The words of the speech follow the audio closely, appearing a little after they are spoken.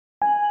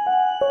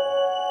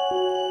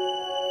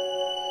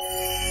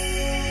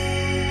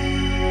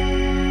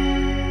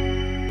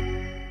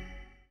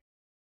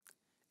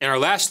In our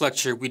last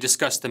lecture, we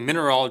discussed the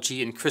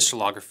mineralogy and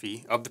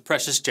crystallography of the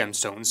precious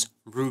gemstones,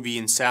 ruby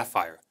and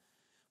sapphire.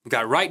 We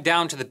got right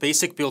down to the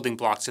basic building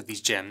blocks of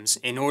these gems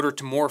in order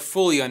to more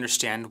fully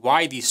understand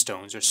why these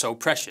stones are so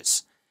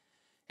precious.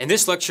 In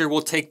this lecture,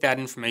 we'll take that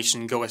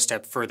information and go a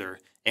step further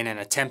in an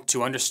attempt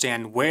to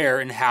understand where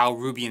and how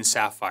ruby and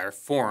sapphire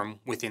form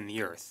within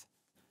the earth.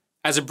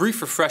 As a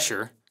brief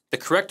refresher, the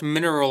correct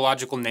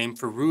mineralogical name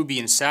for ruby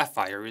and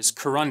sapphire is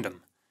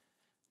corundum.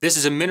 This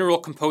is a mineral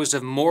composed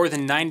of more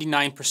than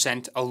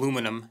 99%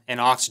 aluminum and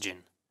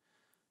oxygen.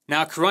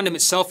 Now, corundum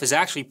itself is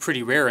actually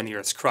pretty rare in the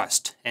Earth's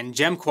crust, and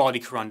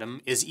gem-quality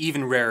corundum is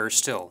even rarer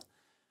still.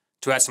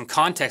 To add some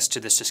context to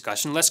this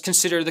discussion, let's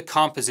consider the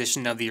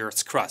composition of the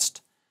Earth's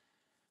crust.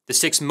 The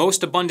 6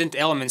 most abundant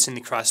elements in the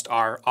crust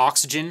are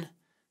oxygen,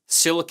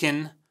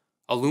 silicon,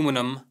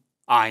 aluminum,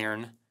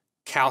 iron,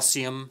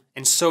 calcium,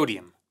 and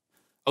sodium.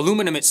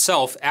 Aluminum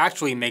itself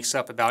actually makes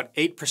up about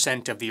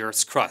 8% of the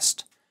Earth's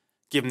crust.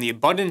 Given the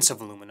abundance of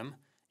aluminum,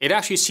 it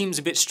actually seems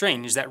a bit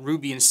strange that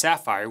ruby and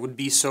sapphire would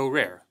be so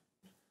rare.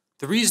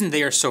 The reason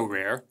they are so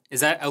rare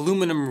is that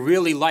aluminum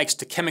really likes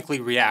to chemically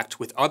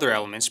react with other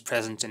elements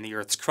present in the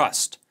Earth's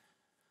crust.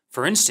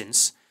 For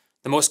instance,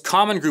 the most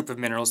common group of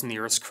minerals in the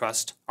Earth's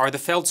crust are the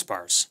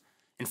feldspars.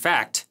 In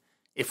fact,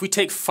 if we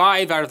take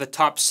 5 out of the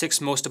top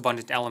 6 most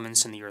abundant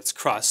elements in the Earth's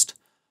crust,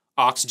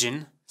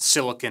 oxygen,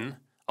 silicon,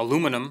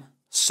 aluminum,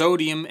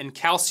 sodium, and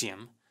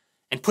calcium,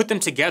 and put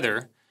them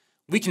together,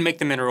 we can make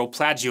the mineral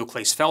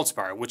plagioclase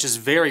feldspar, which is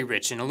very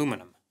rich in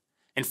aluminum.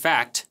 In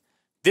fact,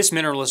 this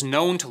mineral is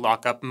known to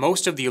lock up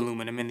most of the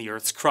aluminum in the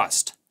Earth's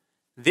crust.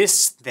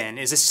 This, then,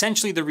 is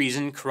essentially the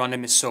reason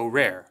corundum is so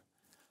rare.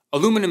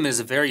 Aluminum is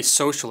a very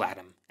social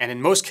atom, and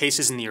in most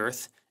cases in the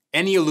Earth,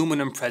 any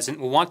aluminum present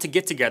will want to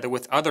get together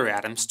with other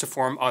atoms to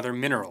form other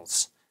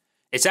minerals.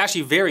 It's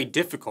actually very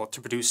difficult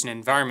to produce an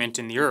environment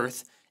in the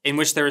Earth in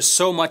which there is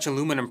so much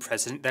aluminum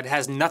present that it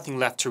has nothing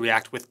left to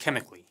react with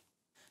chemically.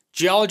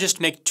 Geologists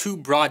make 2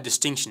 broad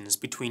distinctions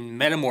between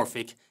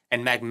metamorphic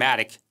and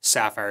magmatic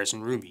sapphires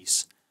and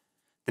rubies.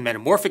 The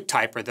metamorphic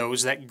type are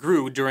those that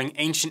grew during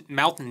ancient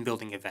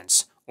mountain-building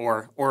events,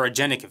 or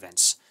orogenic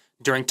events,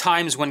 during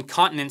times when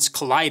continents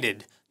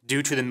collided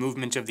due to the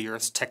movement of the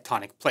Earth's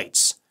tectonic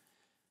plates.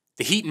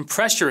 The heat and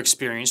pressure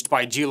experienced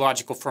by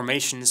geological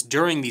formations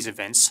during these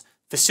events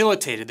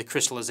facilitated the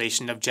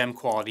crystallization of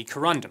gem-quality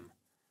corundum.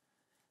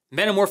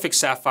 Metamorphic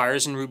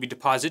sapphires and ruby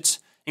deposits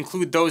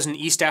include those in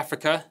East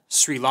Africa,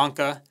 Sri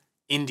Lanka,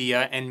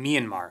 India, and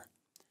Myanmar.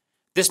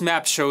 This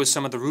map shows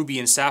some of the ruby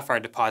and sapphire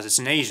deposits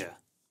in Asia.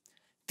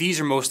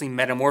 These are mostly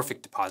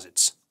metamorphic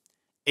deposits.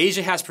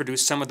 Asia has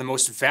produced some of the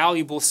most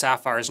valuable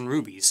sapphires and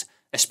rubies,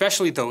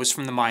 especially those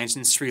from the mines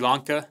in Sri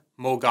Lanka,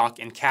 Mogok,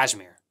 and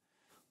Kashmir.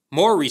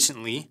 More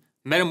recently,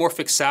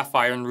 metamorphic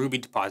sapphire and ruby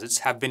deposits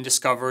have been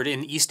discovered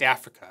in East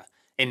Africa,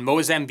 in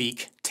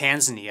Mozambique,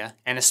 Tanzania,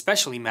 and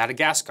especially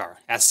Madagascar,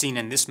 as seen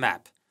in this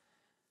map.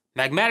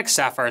 Magmatic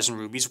sapphires and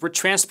rubies were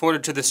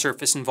transported to the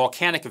surface in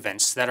volcanic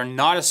events that are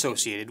not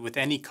associated with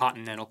any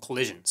continental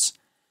collisions.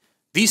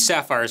 These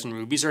sapphires and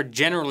rubies are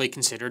generally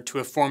considered to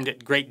have formed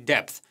at great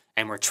depth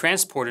and were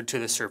transported to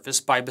the surface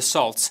by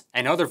basalts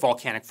and other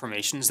volcanic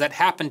formations that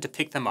happened to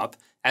pick them up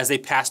as they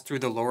passed through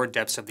the lower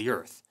depths of the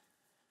Earth.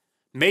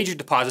 Major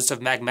deposits of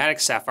magmatic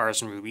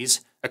sapphires and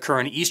rubies occur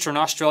in eastern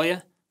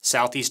Australia,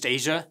 Southeast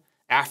Asia,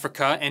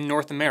 Africa, and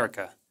North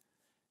America.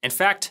 In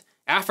fact,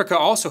 Africa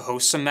also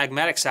hosts some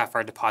magmatic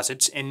sapphire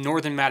deposits in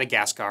northern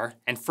Madagascar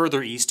and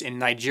further east in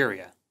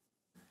Nigeria.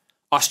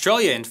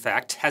 Australia, in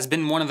fact, has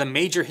been one of the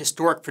major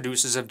historic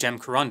producers of gem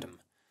corundum.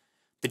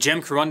 The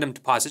gem corundum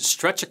deposits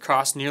stretch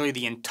across nearly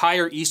the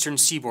entire eastern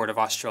seaboard of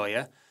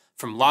Australia,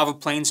 from lava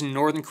plains in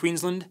northern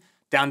Queensland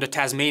down to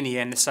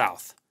Tasmania in the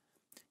south.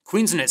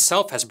 Queensland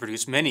itself has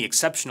produced many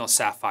exceptional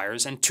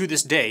sapphires and to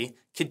this day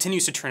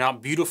continues to turn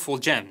out beautiful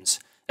gems,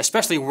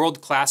 especially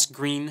world-class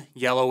green,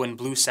 yellow, and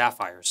blue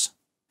sapphires.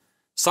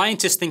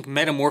 Scientists think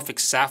metamorphic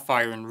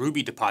sapphire and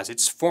ruby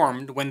deposits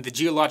formed when the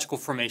geological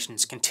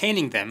formations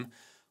containing them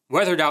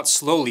weathered out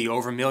slowly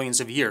over millions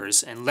of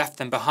years and left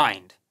them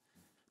behind.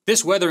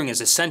 This weathering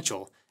is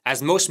essential,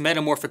 as most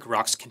metamorphic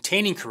rocks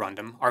containing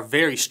corundum are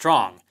very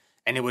strong,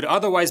 and it would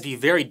otherwise be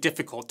very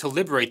difficult to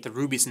liberate the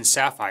rubies and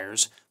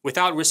sapphires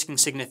without risking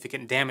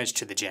significant damage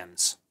to the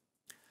gems.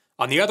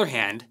 On the other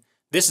hand,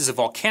 this is a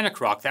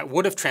volcanic rock that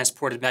would have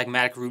transported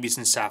magmatic rubies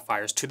and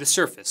sapphires to the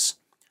surface.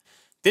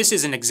 This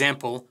is an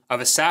example of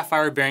a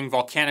sapphire-bearing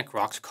volcanic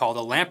rock called a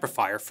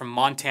lamprifier from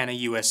Montana,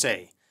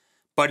 USA.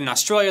 But in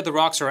Australia, the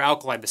rocks are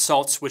alkali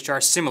basalts, which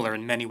are similar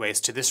in many ways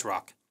to this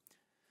rock.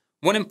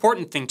 One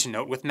important thing to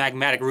note with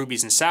magmatic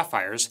rubies and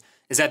sapphires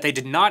is that they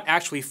did not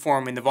actually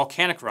form in the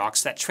volcanic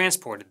rocks that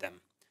transported them.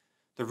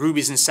 The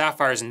rubies and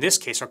sapphires in this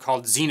case are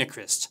called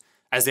xenocrysts,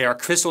 as they are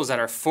crystals that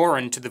are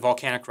foreign to the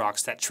volcanic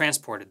rocks that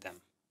transported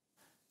them.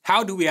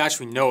 How do we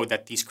actually know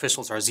that these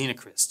crystals are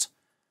xenocrysts?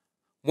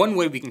 One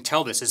way we can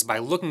tell this is by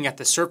looking at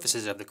the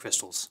surfaces of the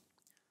crystals.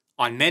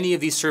 On many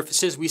of these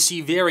surfaces, we see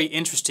very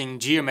interesting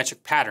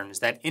geometric patterns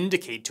that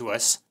indicate to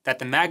us that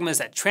the magmas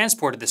that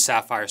transported the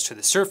sapphires to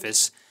the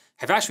surface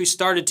have actually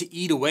started to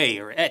eat away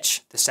or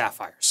etch the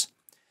sapphires.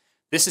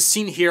 This is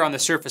seen here on the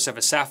surface of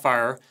a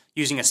sapphire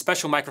using a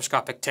special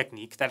microscopic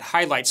technique that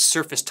highlights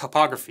surface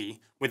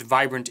topography with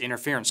vibrant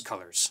interference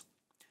colors.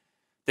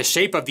 The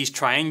shape of these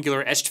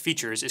triangular etched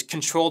features is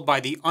controlled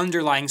by the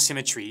underlying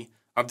symmetry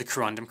of the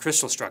corundum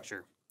crystal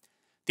structure.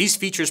 These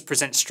features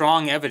present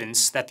strong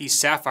evidence that these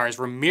sapphires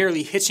were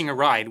merely hitching a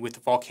ride with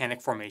the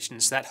volcanic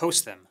formations that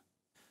host them.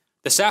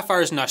 The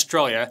sapphires in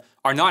Australia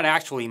are not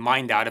actually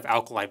mined out of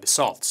alkali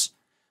basalts.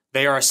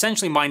 They are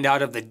essentially mined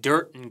out of the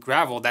dirt and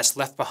gravel that's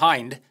left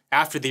behind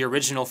after the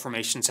original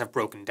formations have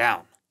broken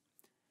down.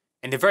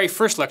 In the very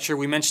first lecture,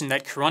 we mentioned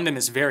that corundum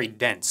is very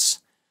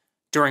dense.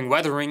 During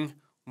weathering,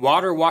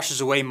 water washes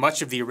away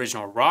much of the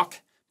original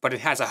rock, but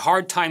it has a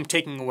hard time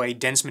taking away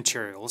dense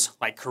materials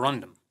like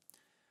corundum.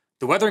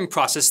 The weathering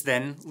process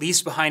then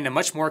leaves behind a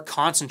much more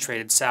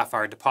concentrated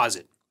sapphire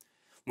deposit.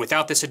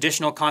 Without this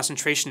additional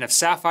concentration of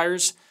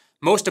sapphires,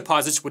 most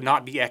deposits would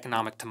not be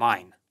economic to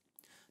mine.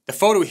 The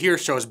photo here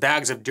shows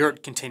bags of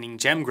dirt containing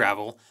gem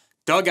gravel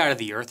dug out of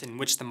the earth in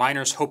which the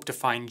miners hope to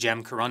find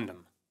gem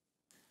corundum.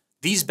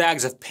 These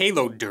bags of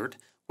payload dirt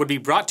would be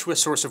brought to a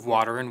source of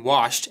water and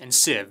washed and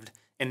sieved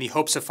in the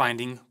hopes of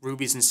finding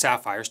rubies and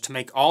sapphires to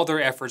make all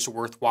their efforts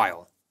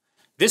worthwhile.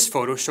 This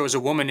photo shows a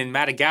woman in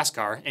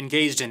Madagascar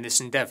engaged in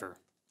this endeavor.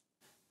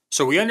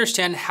 So we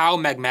understand how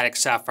magmatic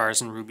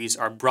sapphires and rubies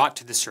are brought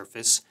to the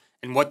surface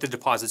and what the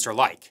deposits are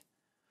like.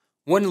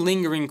 One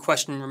lingering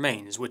question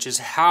remains, which is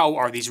how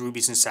are these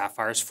rubies and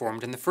sapphires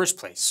formed in the first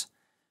place?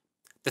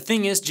 The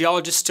thing is,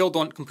 geologists still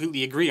don't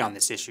completely agree on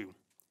this issue.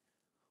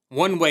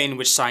 One way in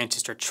which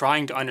scientists are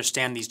trying to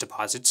understand these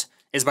deposits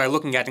is by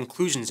looking at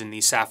inclusions in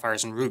these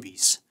sapphires and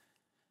rubies.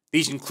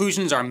 These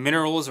inclusions are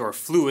minerals or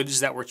fluids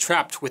that were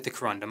trapped with the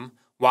corundum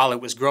while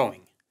it was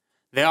growing.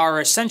 They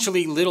are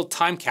essentially little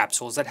time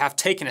capsules that have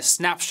taken a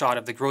snapshot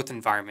of the growth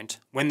environment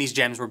when these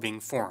gems were being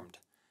formed.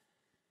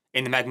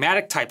 In the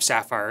magmatic type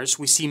sapphires,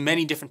 we see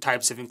many different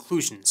types of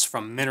inclusions,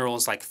 from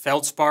minerals like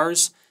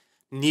feldspars,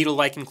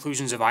 needle-like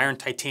inclusions of iron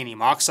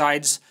titanium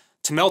oxides,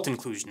 to melt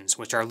inclusions,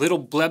 which are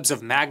little blebs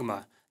of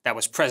magma that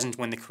was present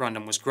when the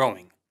corundum was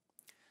growing.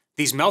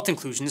 These melt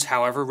inclusions,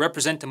 however,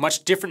 represent a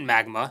much different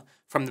magma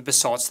from the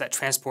basalts that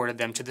transported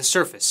them to the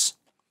surface.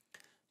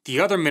 The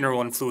other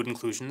mineral and fluid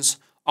inclusions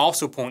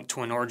also point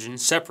to an origin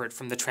separate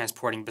from the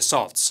transporting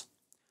basalts.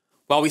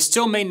 While we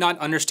still may not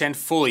understand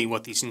fully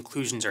what these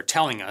inclusions are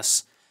telling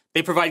us,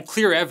 they provide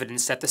clear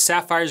evidence that the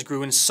sapphires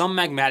grew in some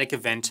magmatic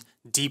event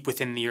deep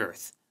within the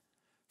Earth.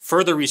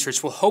 Further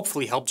research will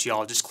hopefully help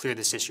geologists clear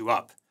this issue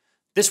up.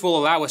 This will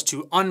allow us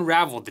to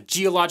unravel the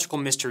geological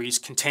mysteries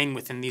contained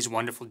within these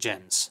wonderful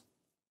gems.